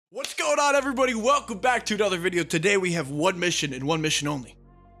going on, everybody? Welcome back to another video. Today we have one mission and one mission only: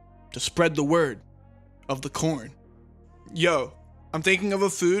 to spread the word of the corn. Yo, I'm thinking of a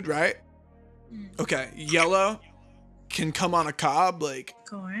food, right? Okay, yellow can come on a cob, like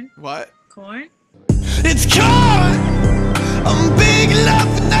corn. What? Corn. It's corn. I'm big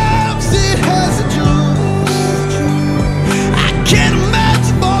laughing arms. It has a juice. I can't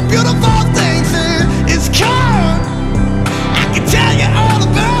imagine more beautiful things. It's corn. I can tell you all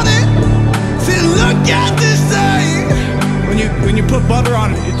about it. See, look at this thing. When you put butter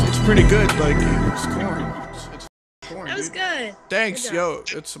on it, it's pretty good. Like it's corn. It's corn. That was good. Thanks, yo.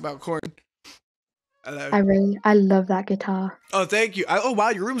 It's about corn. I love that guitar. Oh, thank you. Oh wow,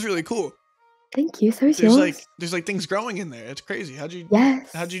 your room's really cool. Thank you. So is yours. There's like things growing in there. It's crazy. How'd you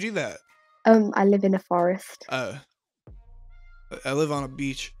do that? I live in a forest. I live on a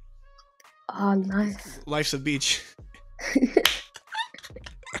beach. Oh, nice. Life's a beach.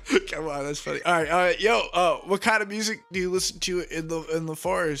 Come on, that's funny. All right, yo. What kind of music do you listen to in the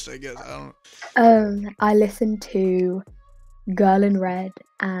forest? I guess I don't. I listen to Girl in Red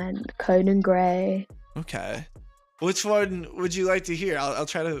and Conan Gray. Okay. Which one would you like to hear? I'll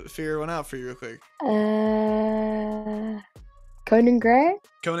try to figure one out for you real quick. Conan Gray?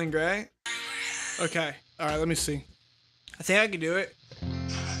 Conan Gray? Okay. All right, let me see. I think I can do it.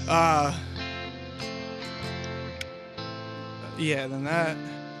 Yeah, then that.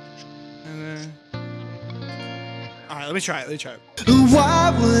 And then... All right, let me try it.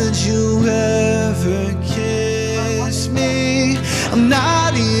 Why would you ever kiss me? I'm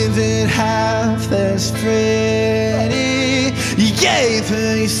not even half as pretty. You gave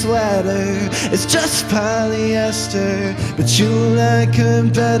her your sweater, it's just polyester, but you like her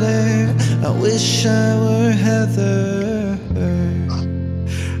better. I wish I were Heather.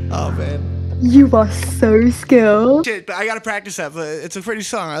 Oh man, you are so skilled. Shit, but I gotta practice that. But it's a pretty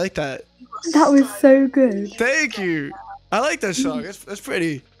song. I like that. That was so good. Thank you. I like that song. That's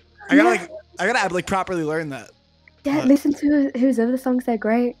pretty. I gotta like properly learn that. Yeah, listen to his other songs. They're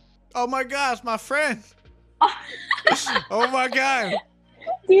great. Oh my gosh, my friend. Oh my god.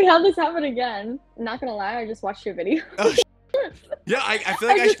 Dude, how this happen again? I'm not gonna lie, I just watched your video. Oh, yeah, I feel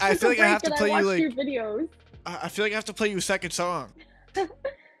like I feel like I have to play you like your videos. I feel like I have to play you a second song.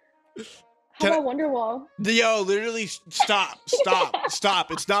 How about Wonderwall? Yo, literally stop.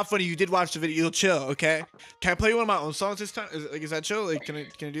 It's not funny. You did watch the video. You'll chill, okay? Can I play you one of my own songs this time? Is that chill? Like, can I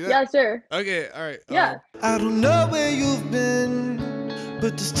do that? Yeah, sure. Okay, all right. Yeah. I don't know where you've been,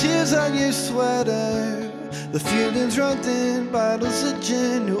 but there's tears on your sweater. The feelings run thin, bottles of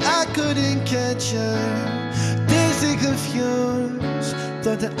gin. Knew I couldn't catch you. Dizzy, confused,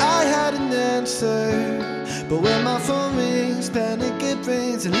 thought that I had an answer. But when my phone rings, panic it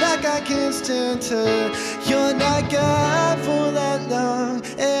brings, and like I can't stand her. You're not gone for that long,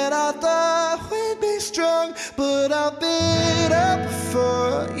 and I thought we'd be strong, but I've been up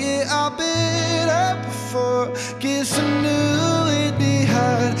before. Yeah, I've been up before. Guess I knew it'd be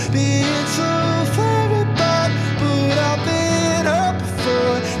hard being so far apart, but I've been up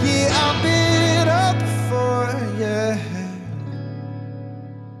before. Yeah, I've been up before. Yeah.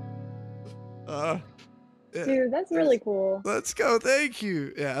 Yeah. Dude, that's really cool. Let's go, thank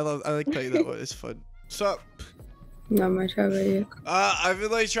you. Yeah, I like playing that one. It's fun. What's up? Not much. How about you? I've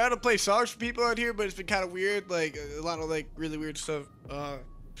been like trying to play songs for people out here, but it's been kind of weird. Like a lot of like really weird stuff.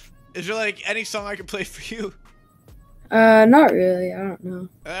 Is there like any song I can play for you? Not really. I don't know.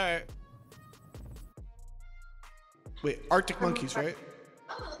 All right. Wait, Arctic Monkeys, right?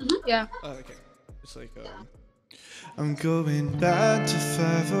 Yeah. Oh, okay. It's like I'm going back to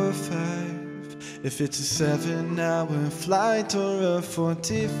 505. If it's a 7-hour flight or a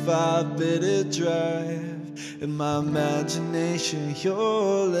 45-minute drive, in my imagination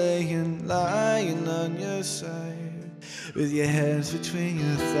you're lying on your side, with your hands between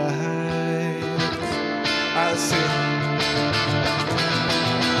your thighs. I see.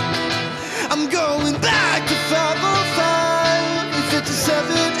 I'm going back to 505. If it's a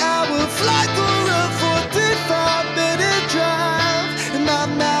 7-hour flight or a 45-minute drive, in my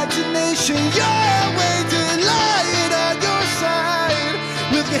imagination you're waiting, lying on your side,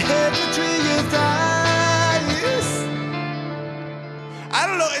 with your head between your thighs. I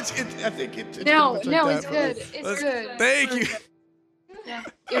don't know. I think it's No, pretty much like it's that, good. It's good. Thank you. Yeah,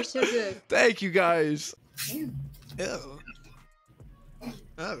 you're so good. Thank you, guys. Ew.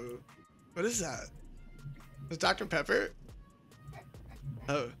 Oh, what is that? Is Dr. Pepper?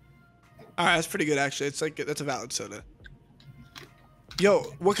 Oh. Alright, that's pretty good actually. It's like, that's a valid soda.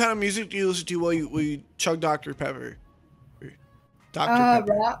 Yo, what kind of music do you listen to while you chug Dr. Pepper? Dr.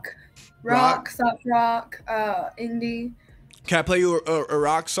 Pepper. Rock, soft rock, indie. Can I play you a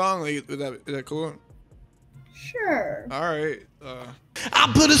rock song? Like, is that cool? Sure. All right.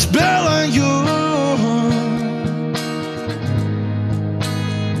 I put a spell on you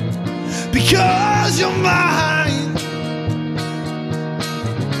because you're mine.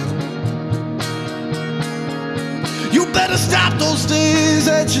 You better stop those things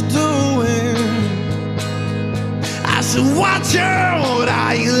that you're doing. I said, watch out,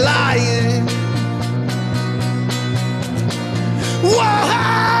 I ain't lying. Whoa,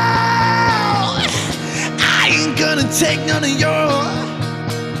 I ain't gonna take none of your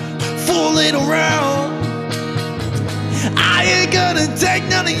fooling around. I ain't gonna take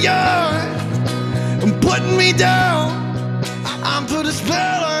none of your putting me down. I'm put a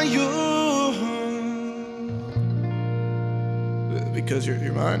spell on you because you're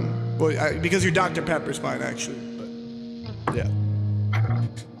mine. Well, because you're Dr. Pepper's mine, actually. But yeah.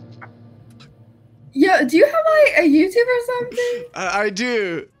 Yo, do you have like a YouTube or something? I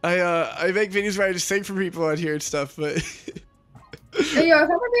do. I make videos where I just sing for people on here and stuff, but Hey, yo, if I'm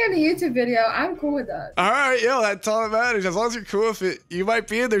gonna be in a YouTube video, I'm cool with that. all right, yo, that's all that matters. As long as you're cool with it, you might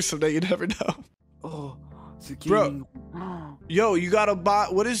be in there someday. You never know. Oh, the Bro. king. Yo, you got a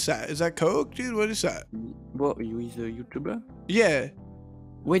bot? What is that? Is that Coke, dude? What is that? What, you is a YouTuber? Yeah.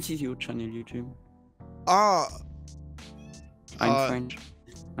 What is your channel YouTube? Ah. I'm French.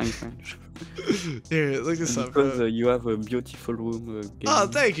 I'm French. Here, look this up, Because bro. you have a beautiful room. Oh,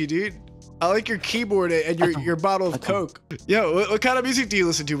 thank you, dude. I like your keyboard and your bottle of Coke. Yo, what kind of music do you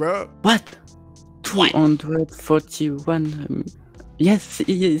listen to, bro? What? 241. Yes,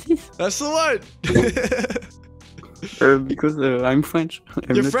 yes. That's the one. Because I'm French.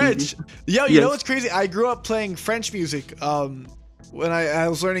 You're French. Yo, you Yes. know what's crazy? I grew up playing French music. When I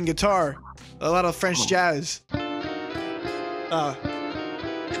was learning guitar, a lot of French jazz.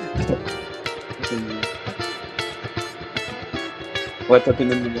 What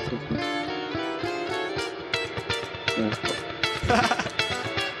happened in the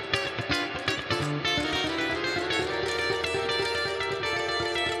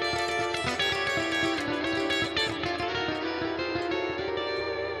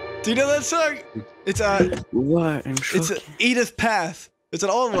Do you know that song? It's What? I'm it's shocked. Edith Path. It's an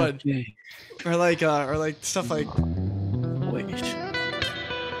old one. Okay. Or like stuff like. Wait.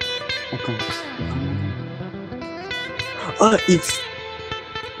 Okay. Oh, it's.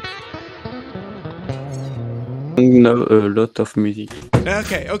 No, a lot of music.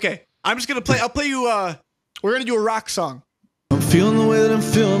 Okay. I'm just gonna play. I'll play you. We're gonna do a rock song. I'm feeling the way that I'm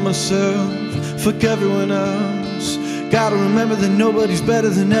feeling myself. Fuck everyone else. Gotta remember that nobody's better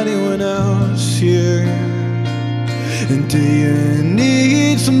than anyone else here. And do you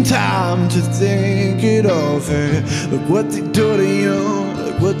need some time to think it over? Look what they do to you,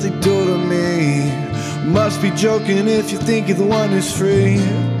 look what they do to me. Must be joking if you think you're the one who's free.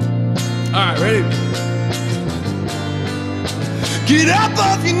 Alright, ready? Get up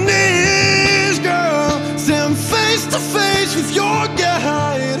off your knees, girl. Stand face to face with your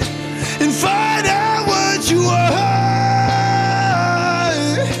guide and find out what you are.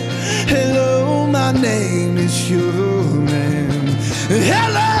 Hello, my name is Human.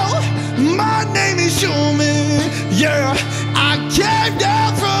 Hello, my name is Human. Yeah, I came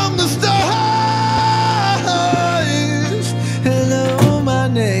down from the stars. Hello, my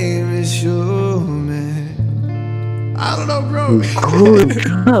name is Human. I don't know, bro.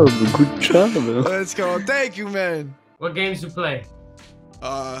 Good job. Let's go. Thank you, man. What games do you play?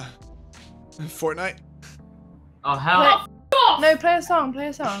 Fortnite. Oh, hell. No, play a song, play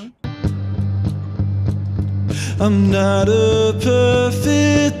a song. I'm not a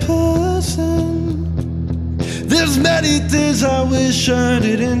perfect person. There's many things I wish I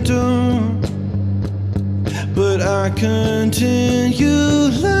didn't do, but I continue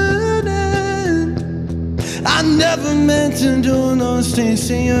learning. I never meant to do those things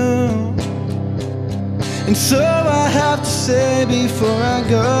to you, and so I have to say before I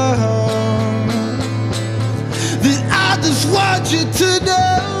go that I just want you to know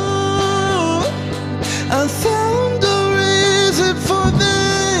I found a reason for me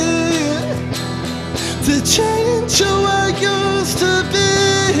to change who I used to be,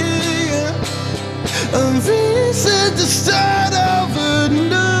 a reason to start over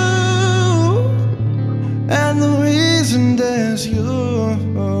new, and the reason there's you.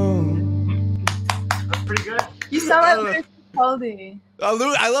 That's pretty good. You sound like Louis Capaldi.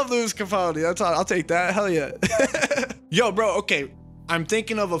 I love Louis Capaldi. That's all. I'll take that. Hell yeah. Yo, bro. Okay, I'm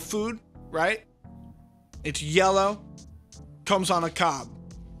thinking of a food, right? It's yellow, comes on a cob.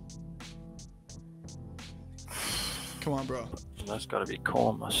 Come on, bro. That's gotta be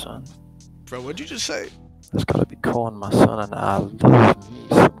corn, my son. Bro, what'd you just say? There's gotta be corn, my son, and I love me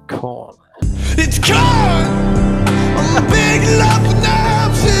some corn. It's corn on the big love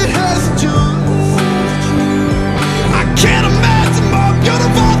knobs. It has juice. I can't imagine more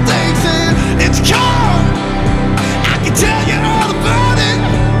beautiful things. And it's corn. I can tell you all about it.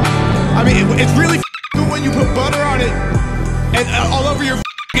 I mean, it's really good when you put butter on it and all over your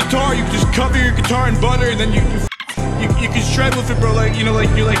guitar. You can just cover your guitar in butter, and then you can shred with it, bro. Like, you know, like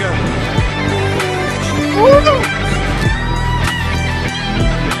you're like a.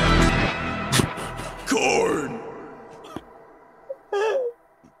 Corn.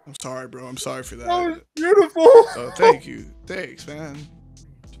 I'm sorry, bro. I'm sorry for that. That was beautiful. Oh, thank you. Thanks, man.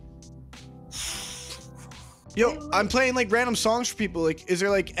 Yo, I'm playing like random songs for people. Like, is there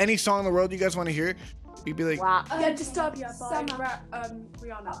like any song in the world you guys want to hear? You'd be like, Wow. Yeah, Disturbia by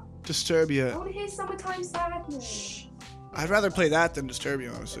Rihanna. Disturbia. I want to hear Summertime Sadness. I'd rather play that than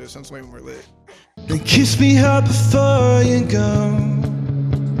Disturbia, honestly. It sounds way more lit. Then kiss me hard before you go.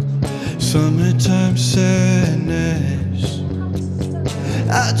 Summertime sadness.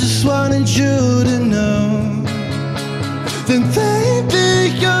 I just wanted you to know that baby,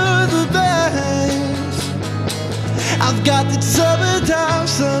 you're the best. I've got the summertime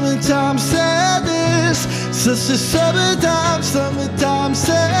sadness. Such a summertime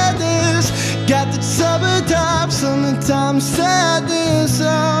sadness. Got the summertime sadness. Oh,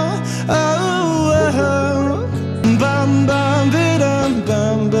 oh, oh. Bum bum bidum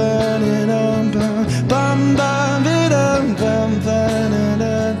bum bum bum bum bum bidum bum bum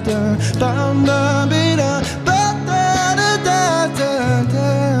bum bum bidum bum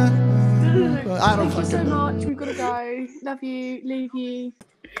I don't Thank you so fucking know. much. We've got to go. Love you. Leave you.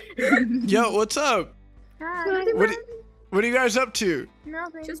 Yo, what's up? What are you guys up to?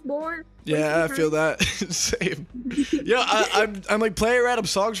 Nothing. Just bored. Yeah, I feel that. Same. Yo, I'm like playing random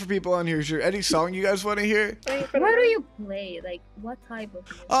songs for people on here. Is there any song you guys want to hear? What do you play? Like, what type of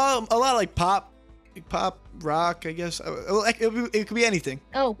music? A lot of like pop, rock, I guess. It could be anything.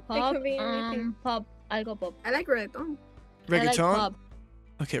 Oh, pop. could be anything. Pop. I go pop. I like reggaeton. I like Reggaeton? pop.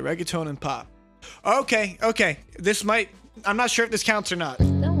 Okay, reggaeton and pop. Okay. This might, I'm not sure if this counts or not.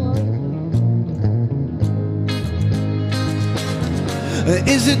 Don't worry.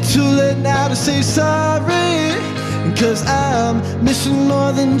 Is it too late now to say sorry? Cause I'm missing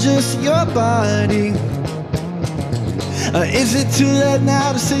more than just your body. Is it too late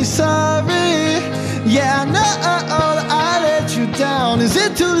now to say sorry? Yeah, I know that I let you down. Is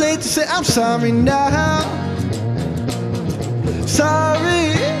it too late to say I'm sorry now?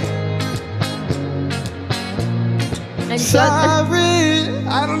 Sorry. Sorry.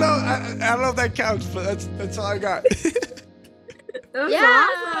 I don't know. I don't know if that counts, but that's all I got. Yeah.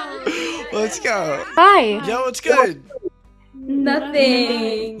 Let's go. Bye. Yo, what's good?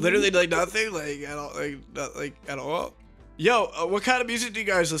 Nothing. Literally like nothing, like at all. Yo, what kind of music do you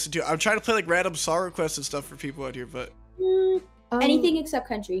guys listen to? I'm trying to play like random song requests and stuff for people out here, but Anything except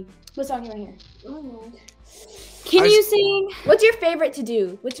country. What song you want to hear? Can you sing? What's your favorite to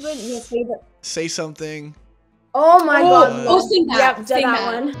do? Which one is your favorite? Say something. Oh my god. Oh, sing that. Yep, Sing that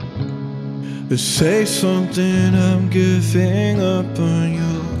that. one. Say something, I'm giving up on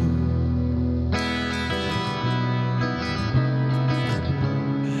you.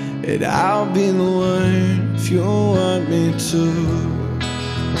 And I'll be the one if you want me to.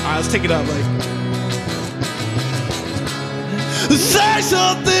 Alright, let's take it out like. Say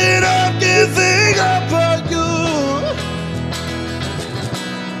something, I'm giving up on you.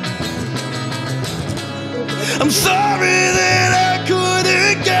 I'm sorry that I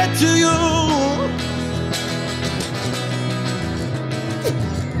couldn't get to you.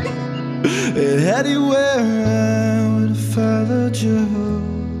 And anywhere I would have followed you.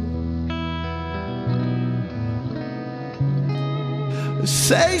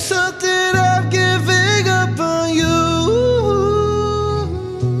 Say something, I'm giving up on you.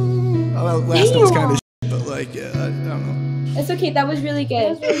 Oh, that last one's kind of but like, yeah, I don't know. It's okay. That was really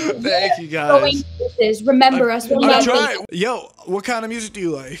good. Thank you Going guys. places. Remember us. We I'm love trying. you. Yo, what kind of music do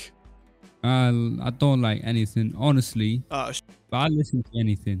you like? I don't like anything, honestly. But I listen to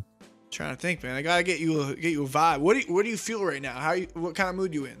anything. Trying to think, man. I gotta get you a vibe. What do you feel right now? What kind of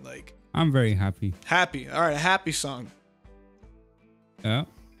mood you in? Like, I'm very happy. happy. All right, a happy song. Yeah.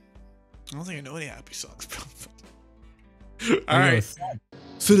 I don't think I know any happy songs, bro. All right.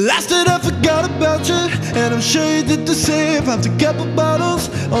 So last night I forgot about you, and I'm sure you did the same. Popped a couple bottles,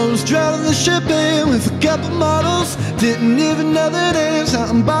 almost drowning the shipping with a couple models. Didn't even know their names. Now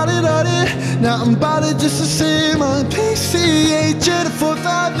I'm bodied on it. Now I'm bodied just the same on PCH and a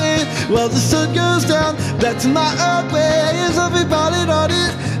 458. Well, the sun goes down, back to my old ways. I've been about it on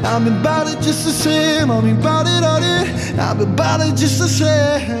it. I've been about it just the same. I've been about it on it. I've been about it just the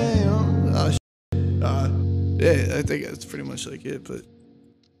same. Yeah, I think that's pretty much like it, but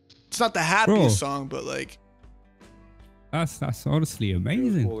it's not the happiest song, but like that's honestly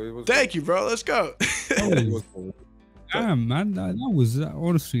amazing. Thank you, bro. Let's go. Damn, man, that was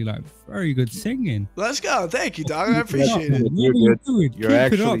honestly like very good singing. Let's go. Thank you, dog. I appreciate it. You're good.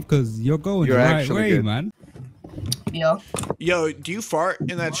 Keep it up because you're going the right way, good. Man. Yo, do you fart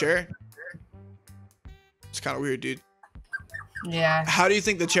in that chair? It's kind of weird, dude. Yeah. How do you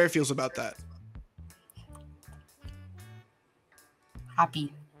think the chair feels about that?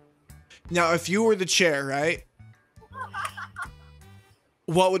 Happy. Now, if you were the chair, right?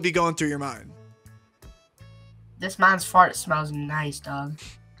 What would be going through your mind? This man's fart smells nice, dog.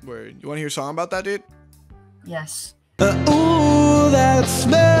 Word. You want to hear a song about that, dude? Yes. Ooh, that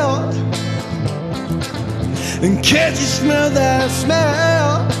smell. And can't you smell that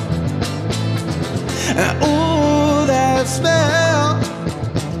smell? Ooh, that smell.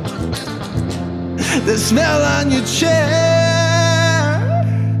 The smell on your chair.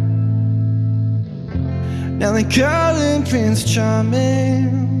 Now they call him Prince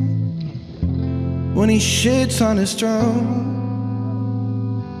Charming when he shits on his throne.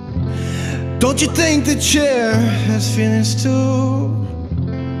 Don't you think the chair has feelings too?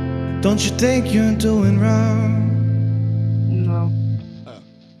 Don't you think you're doing wrong? No.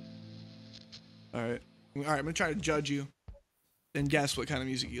 Alright, I'm gonna try to judge you and guess what kind of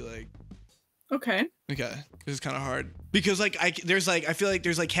music you like. Okay. Okay, this is kind of hard because like I feel like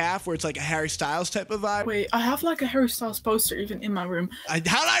there's like half where it's like a Harry Styles type of vibe. Wait, I have like a Harry Styles poster even in my room. How did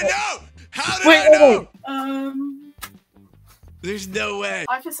I know? How did I know? There's no way.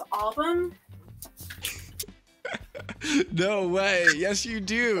 I have his album. No way. Yes, you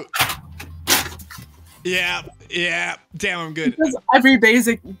do. Yeah. Damn, I'm good. Because every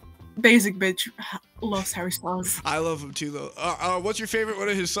basic bitch loves Harry Styles. I love him too, though. What's your favorite one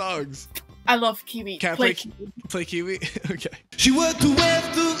of his songs? I love Kiwi. Play Kiwi? Okay. She went to web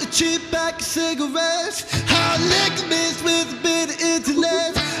through a cheap pack of cigarettes. Hot liquor mixed with a bit of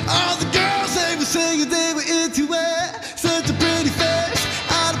intellect. All the girls they were saying they were into it. Such a pretty face,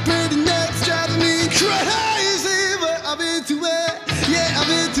 out of pretty necks, driving me crazy. But I'm into it, yeah, I'm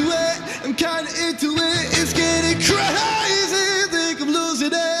into it. I'm kinda into it, it's getting crazy. Think I'm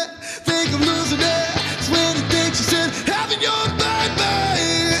losing it, It's when I think she said, having your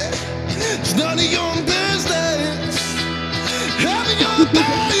baby. It's none of your business. Having your baby.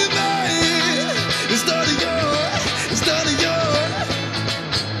 It's none of your.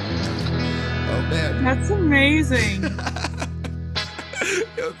 Oh man. That's amazing.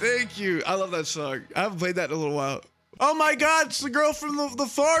 Yo, thank you. I love that song. I haven't played that in a little while. Oh my god, it's the girl from the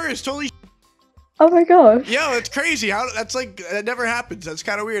forest. Holy shit. Oh my gosh. Yo, it's crazy. That's like, that never happens. That's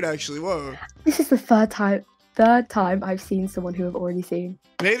kind of weird actually. Whoa. This is the third time I've seen someone who I've already seen.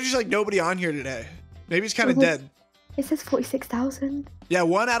 Maybe there's like nobody on here today. Maybe it's kind of dead. It says 46,000. Yeah,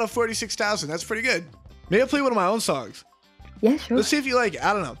 1 out of 46,000. That's pretty good. Maybe I'll play one of my own songs. Yeah, sure. Let's see if you like it.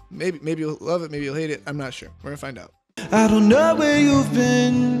 I don't know. Maybe you'll love it. Maybe you'll hate it. I'm not sure. We're gonna find out. I don't know where you've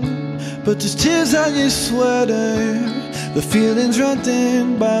been, but there's tears on your sweater. The feelings run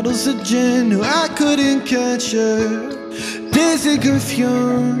thin, bottles of gin. No, I couldn't catch you. Dizzy,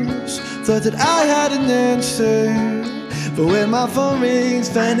 confused, thought that I had an answer. But when my phone rings,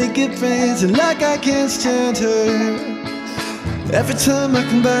 panic it rings, and like I can't stand her. Every time I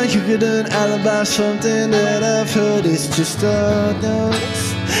come by, you get an alibi, something that I've heard. It's just a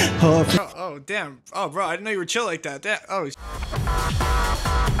noise. Oh, damn. Oh, bro, I didn't know you were chill like that. Oh,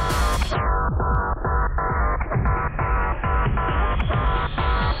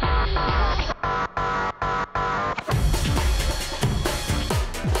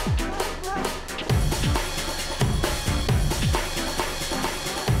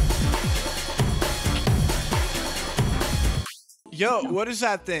 yo, what is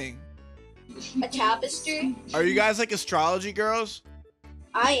that thing? A tapestry? Are you guys like astrology girls?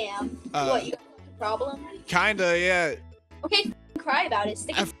 I am. What, you got a problem? Kinda, yeah. Okay, cry about it.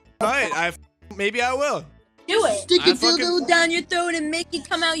 Stick it. Right, maybe I will. Do it. Stick your dildo down your throat and make it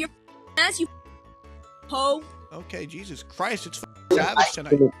come out your ass, you hoe. Okay, Jesus Christ, it's Sabbath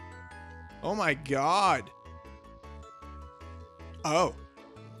tonight. Oh my God. Oh.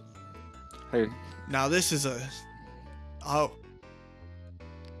 Hey. Now this is a. Oh.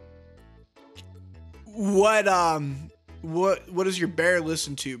 What does your bear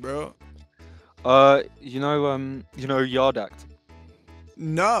listen to, bro? You know Yard Act?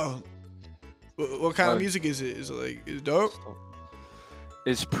 No. What kind of music is it? Is it like, is it dope?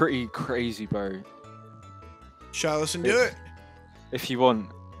 It's pretty crazy, bro. Shall I listen to it? If you want.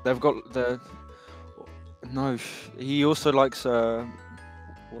 They've got the... No, he also likes... what?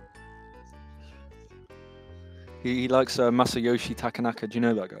 He likes Masayoshi Takanaka. Do you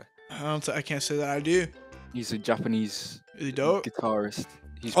know that guy? I can't say that I do. He's a Japanese Is he dope? guitarist.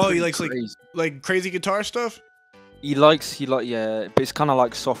 He's Oh, he likes crazy. like crazy guitar stuff? Yeah, but it's kind of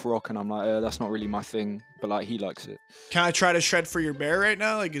like soft rock, and I'm like, that's not really my thing. But like, he likes it. Can I try to shred for your bear right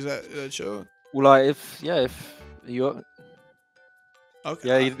now? Like, is that show? Well, like, if you,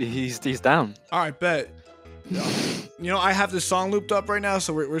 okay, yeah, he's down. All right, bet. You know, I have this song looped up right now,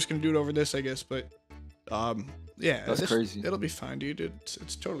 so we're just gonna do it over this, I guess. But, yeah, That's crazy. It'll be fine, dude.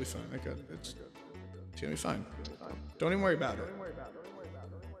 It's totally fine. It's gonna be fine. Don't even worry about it.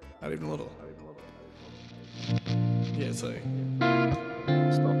 Not even a little. Yeah, it's like.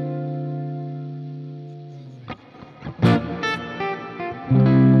 Stop.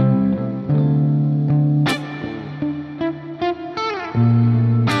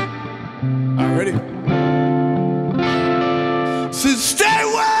 Alright, ready? So stay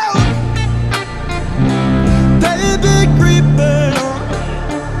well, David Creeper.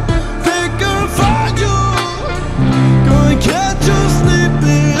 They gonna find you, gonna catch you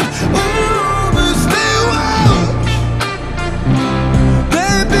sleeping. Oh, but stay well,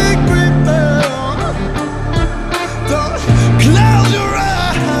 David Creeper. Don't close your eyes.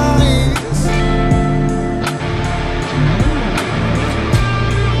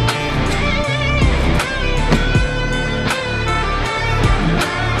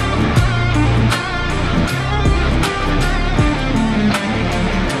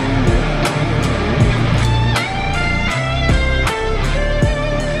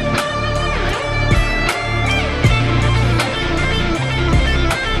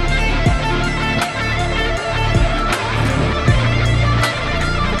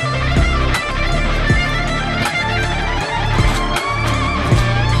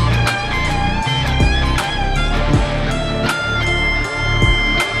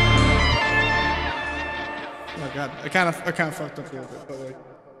 I kind of fucked up a little bit, but like,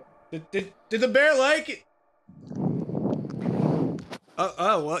 did the bear like it?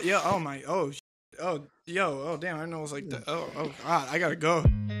 Oh well, yeah. Oh my, oh, oh, yo, oh damn, I didn't know it was like that. Oh God, I gotta go.